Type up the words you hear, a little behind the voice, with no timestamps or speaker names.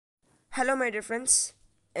Hello my dear friends,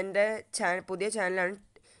 എൻ്റെ പുതിയ ചാനലാണ്.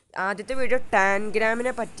 ആദ്യത്തെ വീഡിയോ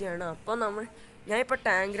ടാൻഗ്രാമിനെ പറ്റിയാണ്. അപ്പോൾ ഞാനിപ്പോൾ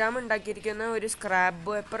ടാൻഗ്രാം ഉണ്ടാക്കിയിരിക്കുന്ന ഒരു സ്ക്രാപ്പ്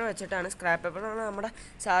പേപ്പർ വെച്ചിട്ടാണ്. സ്ക്രാപ്പ് പേപ്പർ എന്ന് പറഞ്ഞാൽ നമ്മുടെ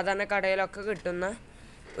സാധാരണ കടയിലൊക്കെ കിട്ടുന്ന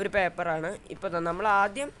ഒരു പേപ്പറാണ്. ഇപ്പോൾ നമ്മൾ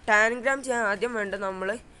ആദ്യം ടാൻഗ്രാം ചെയ്യാൻ ആദ്യം വേണ്ടത്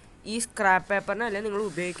നമ്മൾ ഈ സ്ക്രാപ്പ് പേപ്പറിനെ അല്ലെങ്കിൽ നിങ്ങൾ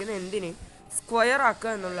ഉപയോഗിക്കുന്ന എന്തിനും സ്ക്വയർ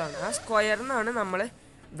ആക്കുക എന്നുള്ളതാണ്. ആ സ്ക്വയറിൽ നിന്നാണ് നമ്മൾ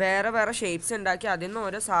വേറെ വേറെ ഷേപ്സ് ഉണ്ടാക്കി അതിൽ നിന്ന്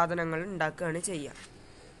ഓരോ സാധനങ്ങൾ ഉണ്ടാക്കുകയാണ് ചെയ്യുക.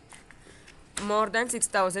 മോർ ദാൻ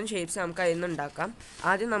 6000 ഷേപ്സ് നമുക്ക് അതിൽ നിന്ന് ഉണ്ടാക്കാം.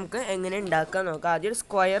 ആദ്യം നമുക്ക് എങ്ങനെ ഉണ്ടാക്കാൻ നോക്കാം. ആദ്യം ഒരു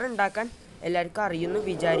സ്ക്വയർ ഉണ്ടാക്കാൻ എല്ലാവർക്കും അറിയുന്നു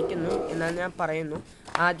വിചാരിക്കുന്നു എന്നാൽ ഞാൻ പറയുന്നു.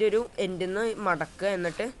 ആദ്യം ഒരു എൻഡിൽ നിന്ന് മടക്കുക,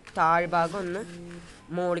 എന്നിട്ട് താഴ്ഭാഗം ഒന്ന്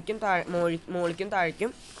മോളിക്കും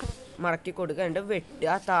താഴേക്കും മടക്കി കൊടുക്കുക, എന്നിട്ട് വെട്ടുക.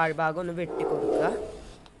 ആ താഴ്ഭാഗം ഒന്ന് വെട്ടി കൊടുക്കുക.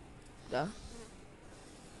 ഇതാ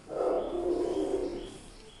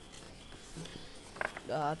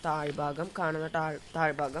താഴ്ഭാഗം കാണുന്ന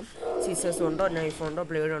താഴ്ഭാഗം സീസേഴ്സ് കൊണ്ടോ നൈഫ് കൊണ്ടോ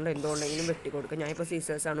ബ്ലേഡ് കൊണ്ടോ എന്തുകൊണ്ടെങ്കിലും വെട്ടി കൊടുക്കുക. ഞാനിപ്പോൾ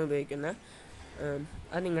സീസേഴ്സാണ് ഉപയോഗിക്കുന്നത്.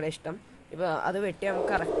 അത് നിങ്ങളുടെ ഇഷ്ടം. ഇപ്പോൾ അത് വെട്ടി നമുക്ക്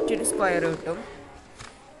കറക്റ്റ് ഒരു സ്ക്വയർ കിട്ടും.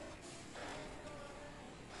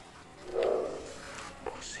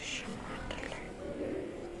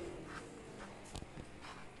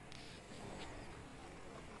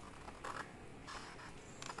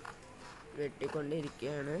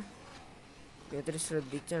 വെട്ടിക്കൊണ്ടിരിക്കുകയാണ്. ഇത്ര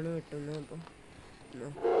ശ്രദ്ധിച്ചാണ് വെട്ടുന്നത്. അപ്പം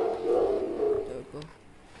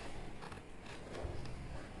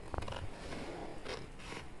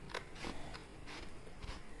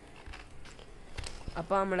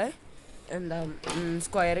അപ്പോൾ നമ്മൾ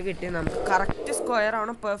സ്ക്വയർ കിട്ടി. നമുക്ക് കറക്റ്റ് സ്ക്വയർ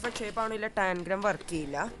ആവണം, പെർഫെക്റ്റ് ഷേപ്പ് ആവണില്ല, ടാൻഗ്രാം വർക്ക്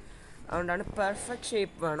ചെയ്യില്ല. അതുകൊണ്ടാണ് പെർഫെക്റ്റ്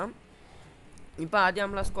ഷേപ്പ് വേണം. ഇപ്പോൾ ആദ്യം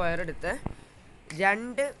നമ്മൾ ആ സ്ക്വയർ എടുത്ത്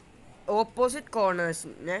രണ്ട് ഓപ്പോസിറ്റ്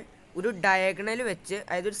കോർണേഴ്സിനെ ഒരു ഡയഗണൽ വെച്ച്,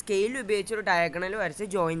 അതായത് ഒരു സ്കെയിൽ ഉപയോഗിച്ച് ഒരു ഡയഗണൽ വരച്ച്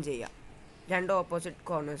ജോയിൻ ചെയ്യാം. രണ്ട് ഓപ്പോസിറ്റ്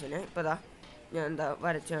കോർണേഴ്സിനെ ഇപ്പോൾ ഞാൻ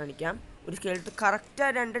വരച്ച് കാണിക്കാം. ഒരു സ്കെയിൽ കറക്റ്റ് ആ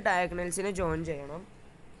രണ്ട് ഡയഗണൽസിനെ ജോയിൻ ചെയ്യണം.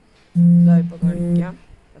 ഇപ്പോൾ കാണിക്കാം.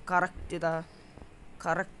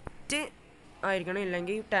 കറക്റ്റ് ആയിരിക്കണം,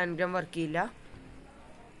 ഇല്ലെങ്കിൽ ടാൻഗ്രാം വർക്ക് ചെയ്യില്ല.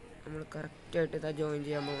 നമ്മൾ കറക്റ്റായിട്ട് ജോയിൻ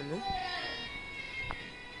ചെയ്യാൻ പോകുന്നു.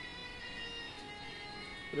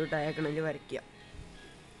 ഒരു ഡയഗണൽ വരയ്ക്കുക.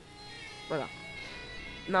 അപ്പോൾ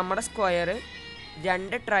നമ്മുടെ സ്ക്വയർ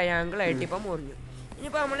രണ്ട് ട്രയാങ്കിൾ ആയിട്ട് ഇപ്പം മുറിഞ്ഞു.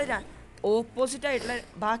 ഇനിയിപ്പോൾ നമ്മൾ ഓപ്പോസിറ്റ് ആയിട്ടുള്ള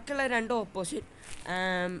ബാക്കിയുള്ള രണ്ട് ഓപ്പോസിറ്റ്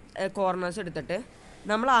കോർണേഴ്സ് എടുത്തിട്ട്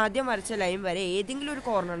നമ്മൾ ആദ്യം വരച്ച ലൈൻ വരെ ഏതെങ്കിലും ഒരു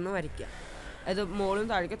കോർണറിൽ നിന്ന് വരയ്ക്കുക. അത് മുകളിൽ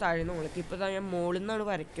താഴേക്ക്, താഴെ നിന്ന് മുകളിലേക്ക്. ഇപ്പോൾ ഞാൻ മുകളിൽ നിന്നാണ്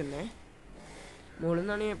വരയ്ക്കുന്നത്. മുകളിൽ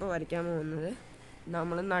നിന്നാണ് ഞാൻ ഇപ്പോൾ വരയ്ക്കാൻ പോകുന്നത്.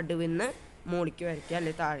 നമ്മൾ നടുവിൽ നിന്ന് മുകളിലേക്ക് വരയ്ക്കുക,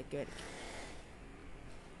 അല്ലെങ്കിൽ താഴേക്ക് വരയ്ക്കുക.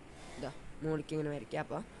 ഇതാ മുകളിലേക്ക് ഇങ്ങനെ വരയ്ക്കുക.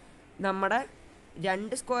 അപ്പോൾ നമ്മുടെ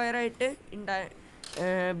രണ്ട് സ്ക്വയറായിട്ട്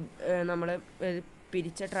നമ്മൾ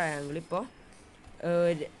പിരിച്ച ട്രയാങ്കിൾ ഇപ്പോൾ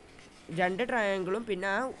രണ്ട് ട്രയാങ്കിളും പിന്നെ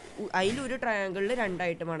അതിലൊരു ട്രയാങ്കിളിൽ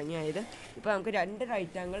രണ്ടായിട്ട് മടങ്ങി. അതായത് ഇപ്പോൾ നമുക്ക് രണ്ട്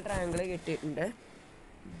റൈറ്റ് ആംഗിൾ ട്രയാങ്കിൾ കിട്ടിയിട്ടുണ്ട്.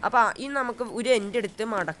 അപ്പോൾ ഇനി നമുക്ക് ഒരു എൻഡ് എടുത്ത്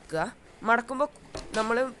മടക്കുമ്പോൾ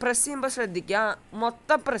നമ്മൾ പ്രസ് ചെയ്യുമ്പോൾ ശ്രദ്ധിക്കുക,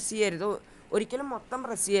 മൊത്തം പ്രസ് ചെയ്യരുത്, ഒരിക്കലും മൊത്തം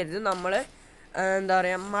പ്രസ് ചെയ്യരുത്. നമ്മൾ എന്താ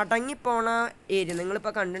പറയുക, മടങ്ങിപ്പോണ ഏരിയ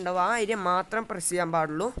നിങ്ങളിപ്പോൾ കണ്ടിട്ടുണ്ടാവും, ആ ഏരിയ മാത്രം പ്രസ് ചെയ്യാൻ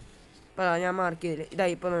പാടുള്ളൂ. ഇപ്പോൾ ഞാൻ മാർക്ക് ചെയ്തില്ല.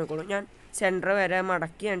 ഇതായി ഇപ്പോൾ നോക്കിക്കോളൂ. ഞാൻ സെൻറ്റർ വരെ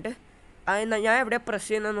മടക്കിയിട്ട് ഞാൻ എവിടെ പ്രസ്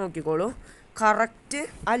ചെയ്യുന്നത് നോക്കിക്കോളൂ. കറക്റ്റ്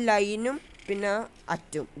ആ ലൈനും പിന്നെ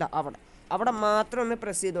അറ്റും അവിടെ മാത്രം ഒന്ന്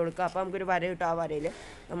പ്രസ് ചെയ്ത് കൊടുക്കുക. അപ്പോൾ നമുക്കൊരു വര കിട്ടും. ആ വരയിൽ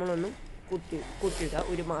നമ്മളൊന്ന് കുത്തിയിടുക.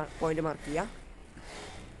 ഒരു പോയിന്റ് മാർക്ക് ചെയ്യുക.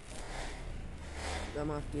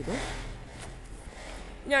 മാർക്ക് ചെയ്തു.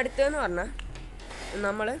 ഇനി അടുത്തതെന്ന് പറഞ്ഞാൽ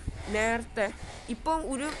നമ്മൾ നേരത്തെ ഇപ്പോൾ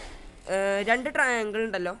ഒരു രണ്ട് ട്രയാങ്കിൾ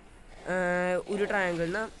ഉണ്ടല്ലോ, ഒരു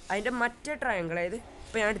ട്രയാങ്കിളിൽ നിന്ന് അതിൻ്റെ മറ്റേ ട്രയാങ്കിൾ, അതായത്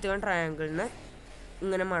ഇപ്പോൾ ഞാൻ എടുത്തുകൊണ്ട് ട്രയാങ്കിളിൽ നിന്ന്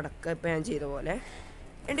ഇങ്ങനെ മടക്കുക. ഇപ്പോൾ ഞാൻ ചെയ്ത പോലെ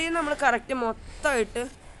എൻ്റെ നമ്മൾ കറക്റ്റ് മൊത്തമായിട്ട്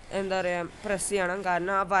എന്താ പറയുക പ്രസ് ചെയ്യണം.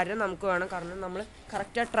 കാരണം ആ വര നമുക്ക് വേണം. കാരണം നമ്മൾ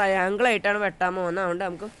കറക്റ്റ് ആ ട്രയാങ്കിളായിട്ടാണ് വെട്ടാൻ പോകുന്നത്. അതുകൊണ്ട്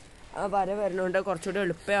നമുക്ക് ആ വര വരുന്നതുകൊണ്ട് കുറച്ചുകൂടി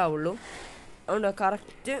എളുപ്പമേ ആവുള്ളൂ. അതുകൊണ്ട്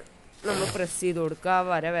കറക്റ്റ് നമ്മൾ പ്രസ് ചെയ്ത് കൊടുക്കുക. ആ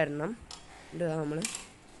വര വരണം. എന്നിട്ട് നമ്മൾ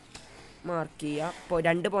മാർക്ക് ചെയ്യുക. ഇപ്പോൾ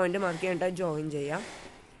രണ്ട് പോയിൻ്റ് മാർക്ക് ചെയ്തിട്ട് ജോയിൻ ചെയ്യാം.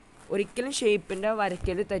 ഒരിക്കലും ഷേപ്പിൻ്റെ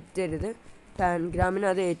വരയ്ക്കൽ തെറ്റരുത്. ടാൻഗ്രാമിന്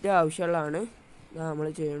അത് ഏറ്റവും ആവശ്യമുള്ളതാണ്. നമ്മൾ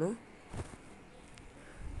ചെയ്യണു.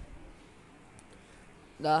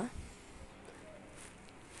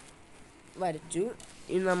 വരച്ചു.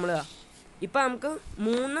 ഇനി നമ്മൾ ഇപ്പം നമുക്ക്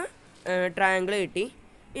 3 ട്രയാങ്കിൾ കിട്ടി.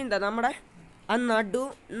 നമ്മുടെ ആ നടു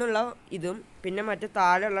എന്നുള്ള ഇതും പിന്നെ മറ്റേ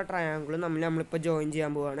താഴെയുള്ള ട്രയാങ്കിളും നമ്മളിപ്പോൾ ജോയിൻ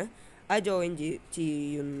ചെയ്യാൻ പോവാണ്. ആ ജോയിൻ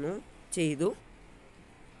ചെയ്തു.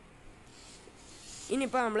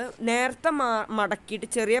 ഇനിയിപ്പോൾ നമ്മൾ നേരത്തെ മടക്കിയിട്ട്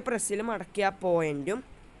ചെറിയ പ്രസ്സിൽ മടക്കിയ ആ പോയിൻറ്റും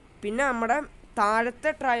പിന്നെ നമ്മുടെ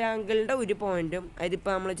താഴത്തെ ട്രയാങ്കിളിൻ്റെ ഒരു പോയിൻറ്റും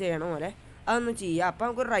അതിപ്പോൾ നമ്മൾ ചെയ്യണ പോലെ അതൊന്ന് ചെയ്യുക. അപ്പോൾ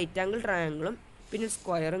നമുക്ക് റൈറ്റ് ആംഗിൾ ട്രയാങ്കിളും പിന്നെ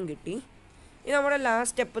സ്ക്വയറും കിട്ടി. ഇനി നമ്മുടെ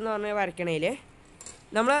ലാസ്റ്റ് സ്റ്റെപ്പ് എന്ന് പറഞ്ഞാൽ വരയ്ക്കണേൽ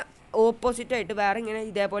നമ്മൾ ഓപ്പോസിറ്റായിട്ട് വേറെ ഇങ്ങനെ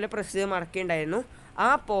ഇതേപോലെ പ്രസ് ചെയ്ത് മടക്കിയിട്ടുണ്ടായിരുന്നു. ആ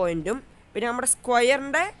പോയിൻറ്റും പിന്നെ നമ്മുടെ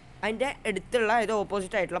സ്ക്വയറിൻ്റെ അതിൻ്റെ അടുത്തുള്ള അതായത്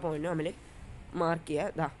ഓപ്പോസിറ്റ് ആയിട്ടുള്ള പോയിൻറ്റും നമ്മൾ മാർക്ക്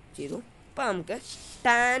ചെയ്യുക. ഇതാ ചെയ്തു. അപ്പോൾ നമുക്ക്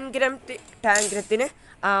ടാൻഗ്രത്തിന്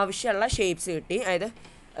ആവശ്യമുള്ള ഷേപ്സ് കിട്ടി. അതായത്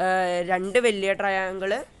 2 വലിയ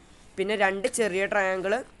ട്രയാങ്കിള്, പിന്നെ 2 ചെറിയ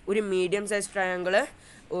ട്രയാങ്കിള്, ഒരു മീഡിയം സൈസ് ട്രയാങ്കിള്,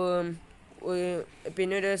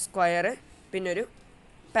 പിന്നെ ഒരു സ്ക്വയർ, പിന്നെ ഒരു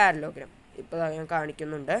പാരലോഗ്രാം. ഇപ്പോൾ ഞാൻ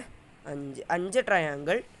കാണിക്കുന്നുണ്ട്. 5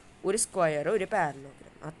 ട്രയാങ്കിൾ, ഒരു സ്ക്വയർ, ഒരു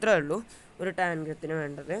പാരലോഗ്രാം. അത്രേ ഉള്ളൂ ഒരു ടാൻഗ്രത്തിന്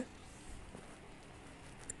വേണ്ടത്.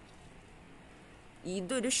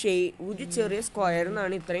 ഇതൊരു ഒരു ചെറിയ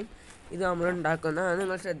സ്ക്വയറിനാണ് ഇത്രയും ഇത് നമ്മൾ ഉണ്ടാക്കുന്നത്. അത്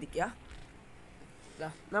നിങ്ങൾ ശ്രദ്ധിക്കുക.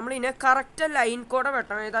 നമ്മളിതിനെ കറക്റ്റ് ലൈൻ കൂടെ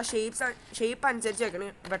വെട്ടണം. ഇത് ആ ഷേപ്പ് അനുസരിച്ച്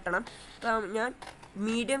വെട്ടണം. ഞാൻ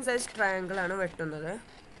മീഡിയം സൈസ് ട്രയാങ്കിളാണ് വെട്ടുന്നത്.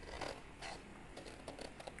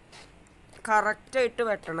 കറക്റ്റായിട്ട്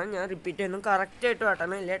വെട്ടണം. ഞാൻ റിപ്പീറ്റ് ചെയ്യുന്നു, കറക്റ്റായിട്ട്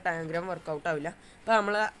വെട്ടണം, ഇല്ലേ ടാൻഗ്രാം വർക്കൗട്ട് ആവില്ല. അപ്പോൾ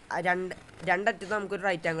നമ്മൾ രണ്ടറ്റത്ത് നമുക്കൊരു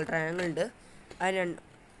റൈറ്റ് ആംഗിൾ ട്രയാങ്കിൾ ഉണ്ട്, അത്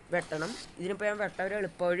വെട്ടണം. ഇതിനിപ്പോൾ ഞാൻ ഒരു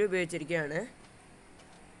എളുപ്പവഴി ഉപയോഗിച്ചിരിക്കുകയാണ്.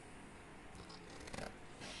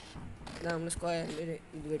 നമ്മൾ സ്ക്വയറിൽ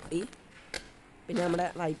ഇത് വെട്ടി, പിന്നെ നമ്മുടെ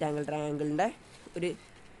റൈറ്റ് ആംഗിൾ ട്രയാങ്കിളിൻ്റെ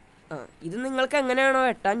ഇത് നിങ്ങൾക്ക് എങ്ങനെയാണോ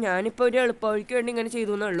വെട്ടാൻ, ഞാനിപ്പോൾ ഒരു എളുപ്പവഴിക്ക് വേണ്ടി ഇങ്ങനെ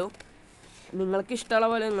ചെയ്തു എന്നേ ഉള്ളൂ. നിങ്ങൾക്ക് ഇഷ്ടമുള്ള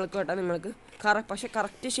പോലെ നിങ്ങൾക്ക് വെട്ടാം. നിങ്ങൾക്ക് പക്ഷെ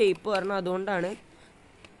കറക്റ്റ് ഷേപ്പ് വരണം. അതുകൊണ്ടാണ്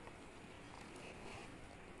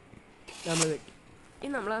നമ്മൾ വെട്ടി.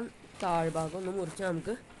 ഇനി നമ്മൾ ആ താഴ്ഭാഗം ഒന്ന് മുറിച്ച്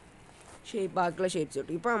നമുക്ക് ബാക്കിയുള്ള ഷേപ്സ്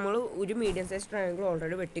കിട്ടും. ഇപ്പോൾ നമ്മൾ ഒരു മീഡിയം സൈസ് ട്രയാങ്കിൾ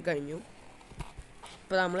ഓൾറെഡി വെട്ടിക്കഴിഞ്ഞു.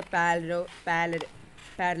 ഇപ്പോൾ നമ്മൾ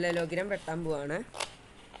പാരലലോഗ്രാം വെട്ടാൻ പോവാണ്.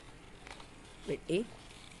 വെട്ടി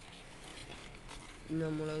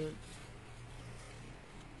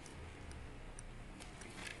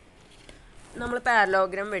നമ്മൾ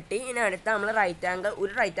പാരലോഗ്രാം വെട്ടി. ഇനി അടുത്ത നമ്മൾ റൈറ്റ്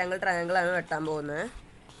ആംഗിൾ ട്രയാങ്കിളാണ് വെട്ടാൻ പോകുന്നത്.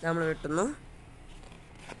 നമ്മൾ വെട്ടുന്നു.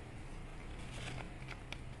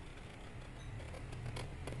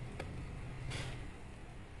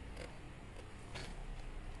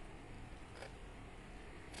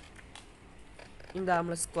 ഇതാ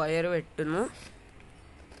നമ്മൾ സ്ക്വയർ വെട്ടുന്നു.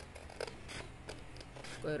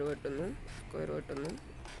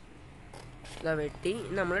 ഇതാ വെട്ടി.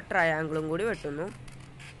 നമ്മൾ ട്രയാങ്കിളും കൂടി വെട്ടുന്നു.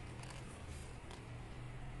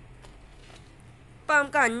 അപ്പോൾ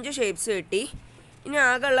നമുക്ക് 5 ഷേപ്സ് കിട്ടി. ഇനി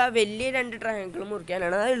ആകെയുള്ള വലിയ 2 ട്രയാങ്കിൾ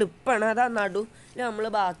മുറിക്കാനാണ്. അത് എളുപ്പമാണ്. അത് ആ നടുവിൽ നമ്മൾ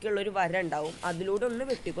ബാക്കിയുള്ളൊരു വര ഉണ്ടാവും, അതിലൂടെ ഒന്ന്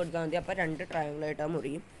വെട്ടിക്കൊടുത്താൽ മതി. അപ്പോൾ 2 ട്രയാങ്കിളായിട്ട്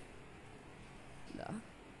മുറിയും. ഇതാ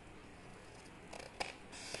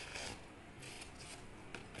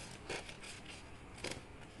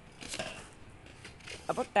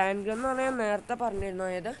അപ്പോൾ ടാൻഗ്രാം എന്ന് പറഞ്ഞാൽ നേരത്തെ പറഞ്ഞിരുന്നു,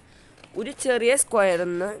 അതായത് ഒരു ചെറിയ സ്ക്വയറിൽ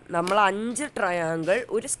നിന്ന് നമ്മൾ 5 ട്രയാങ്കിൾ,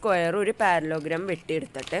 ഒരു സ്ക്വയർ, ഒരു പാരലോഗ്രാം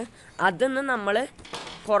വെട്ടിയെടുത്തിട്ട് അതിന്ന് നമ്മൾ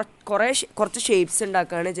കുറച്ച് ഷേപ്സ്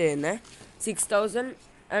ഉണ്ടാക്കുകയാണ് ചെയ്യുന്നത്. 6000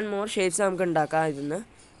 and more ഷേപ്സ് നമുക്ക് ഉണ്ടാക്കാം ഇതിന്ന്.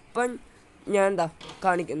 ഇപ്പം ഞാൻ എന്താ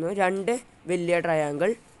കാണിക്കുന്നു, 2 വലിയ ട്രയാങ്കിൾ,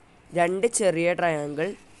 2 ചെറിയ ട്രയാങ്കിൾ,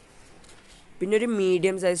 പിന്നെ ഒരു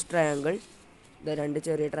മീഡിയം സൈസ് ട്രയാങ്കിൾ. 2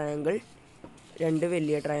 ചെറിയ ട്രയാങ്കിൾ, 2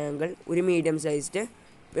 വലിയ ട്രയാങ്കിൾ, ഒരു മീഡിയം സൈസ്ഡ്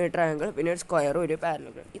ട്രയാങ്കിൾ, പിന്നെ ഒരു സ്ക്വയർ, ഒരു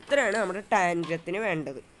പാരലോഗ്രാം. ഇത്രയാണ് നമ്മുടെ ടാൻഗ്രത്തിന്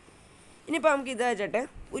വേണ്ടത്. ഇനിയിപ്പോൾ നമുക്ക് ഇത് വെച്ചിട്ട്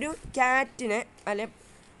ഒരു ക്യാറ്റിനെ അല്ലെ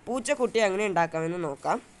പൂച്ചക്കുട്ടിയെ എങ്ങനെ ഉണ്ടാക്കാമെന്ന്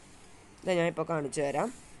നോക്കാം. ഇതാ ഞാനിപ്പോൾ കാണിച്ചു തരാം.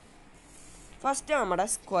 ഫസ്റ്റ് നമ്മുടെ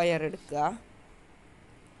സ്ക്വയർ എടുക്കുക,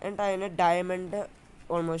 എന്നിട്ട് അതിന് ഡയമണ്ട്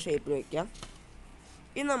ഓൾമോസ്റ്റ് ഷേപ്പിൽ വയ്ക്കാം.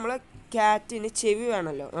 ഇനി നമ്മൾ ക്യാറ്റിന് ചെവി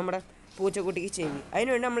വേണമല്ലോ, നമ്മുടെ പൂച്ചക്കുട്ടിക്ക് ചെവി.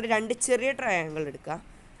 അതിനുവേണ്ടി നമ്മൾ 2 ചെറിയ ട്രയാങ്കിൾ എടുക്കുക.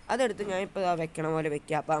 അതെടുത്ത് ഞാൻ ഇപ്പോൾ വെക്കണ പോലെ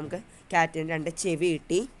വെക്കുക. അപ്പോൾ നമുക്ക് ക്യാറ്റിന് 2 ചെവി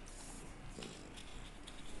കിട്ടി.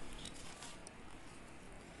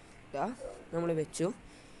 നമ്മൾ വെച്ചു.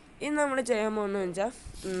 ഇനി നമ്മൾ ചെയ്യാൻ പോകുന്നതെന്ന് വെച്ചാൽ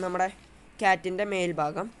നമ്മുടെ ക്യാറ്റിൻ്റെ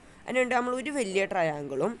മേൽഭാഗം, അതിനുവേണ്ടി നമ്മൾ ഒരു വലിയ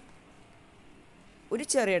ട്രയാങ്കിളും ഒരു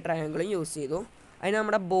ചെറിയ ട്രയാങ്കിളും യൂസ് ചെയ്തു. അതിന്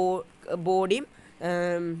നമ്മുടെ ബോഡിയും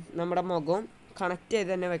നമ്മുടെ മുഖവും കണക്ട്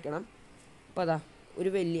ചെയ്ത് തന്നെ വെക്കണം. അപ്പോൾ അതാ ഒരു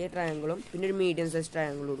വലിയ ട്രയാങ്കിളും പിന്നെ ഒരു മീഡിയം സൈസ്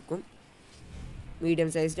ട്രയാങ്കിളും എടുക്കും. മീഡിയം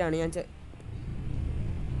സൈസ്ഡാണ് ഞാൻ.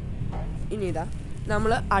 ഇനി ഇതാ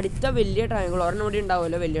നമ്മൾ അടുത്ത വലിയ ട്രയാങ്കിൾ, ഒരെണ്ണം കൂടി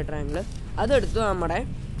ഉണ്ടാവുമല്ലോ വലിയ ട്രയാങ്കിൾ, അതെടുത്ത് നമ്മുടെ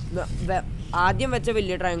ആദ്യം വെച്ച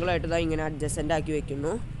വലിയ ട്രയാങ്കിളായിട്ട് ഇതാ ഇങ്ങനെ അഡ്ജസ്റ്റൻ്റ് ആക്കി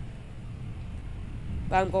വെക്കുന്നു.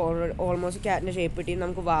 അപ്പോൾ നമുക്ക് ഓൾമോസ്റ്റ് ക്യാറ്റിൻ്റെ ഷേപ്പ് കിട്ടി.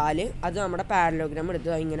 നമുക്ക് വാല്, അത് നമ്മുടെ പാരലോഗ്രാം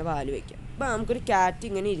എടുത്ത് ഇങ്ങനെ വാല് വയ്ക്കാം. അപ്പോൾ നമുക്കൊരു ക്യാറ്റ്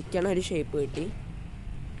ഇങ്ങനെ ഇരിക്കണ ഒരു ഷേപ്പ് കിട്ടി.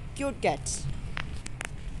 Cute cats.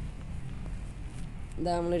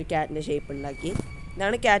 ഇതാ നമ്മളൊരു ക്യാറ്റിൻ്റെ ഷേപ്പ് ഉണ്ടാക്കി.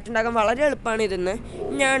 ഇതാണ് ക്യാറ്റ് ഉണ്ടാക്കാൻ വളരെ എളുപ്പമാണ്. ഇതിന്ന്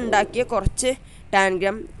ഞാൻ ഉണ്ടാക്കിയ കുറച്ച്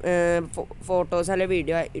ടാൻഗ്രാം ഫോട്ടോസ് അല്ലെ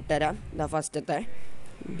വീഡിയോ ഇട്ടുതരാം. ഇതാ ഫസ്റ്റത്തെ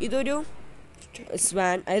ഇതൊരു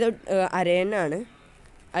സ്വാൻ, അതായത് അരയനാണ്.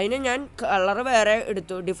 അതിന് ഞാൻ കളറ് വേറെ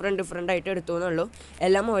എടുത്തു, ഡിഫറെൻ്റ് ആയിട്ട് എടുത്തു എന്നുള്ളൂ.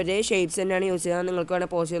 എല്ലാം ഒരേ ഷേപ്സ് തന്നെയാണ് യൂസ് ചെയ്യുന്നത്. നിങ്ങൾക്ക് വേണേൽ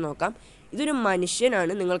പോസ് ചെയ്ത് നോക്കാം. ഇതൊരു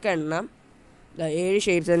മനുഷ്യനാണ്. നിങ്ങൾക്ക് എണ്ണാം, 7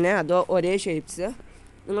 ഷേപ്സ് തന്നെ, അതോ ഒരേ ഷേപ്സ്.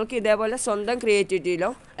 നിങ്ങൾക്ക് ഇതേപോലെ സ്വന്തം ക്രിയേറ്റിവിറ്റിയിലോ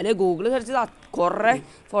അല്ലെങ്കിൽ ഗൂഗിൾ സെർച്ച് ചെയ്താൽ കുറേ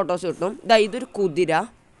ഫോട്ടോസ് കിട്ടും. ഇതൊരു കുതിര.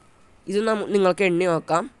 ഇത് നിങ്ങൾക്ക് എണ്ണി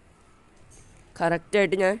നോക്കാം.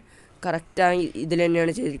 കറക്റ്റായിട്ട് ഞാൻ കറക്റ്റായി ഇതിൽ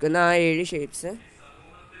തന്നെയാണ് ചെയ്തിരിക്കുന്നത്. ആ 7 ഷേപ്സ്.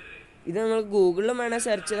 ഇത് നമ്മൾ ഗൂഗിളിലും വേണേൽ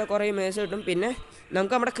സെർച്ച് ചെയ്താൽ കുറേ ഇമേജ് കിട്ടും. പിന്നെ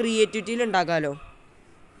നമുക്ക് നമ്മുടെ ക്രിയേറ്റിവിറ്റിയിൽ ഉണ്ടാക്കാമല്ലോ.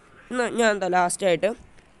 ഞാൻ എന്താ ലാസ്റ്റായിട്ട്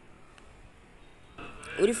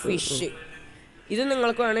ഒരു ഫിഷ്. ഇത്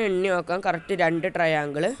നിങ്ങൾക്ക് വേണം എണ്ണി നോക്കാം. കറക്റ്റ് 2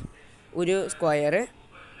 ട്രയാങ്കിൾ, ഒരു സ്ക്വയർ,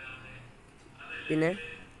 പിന്നെ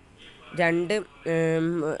 2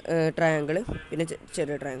 ട്രയാങ്കിൾ, പിന്നെ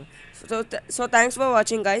ചെറിയ triangle. So thanks for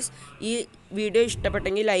watching guys. ഈ വീഡിയോ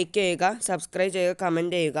ഇഷ്ടപ്പെട്ടെങ്കിൽ ലൈക്ക് ചെയ്യുക, സബ്സ്ക്രൈബ് ചെയ്യുക,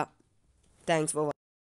 കമൻറ്റ് ചെയ്യുക. Thanks for watching.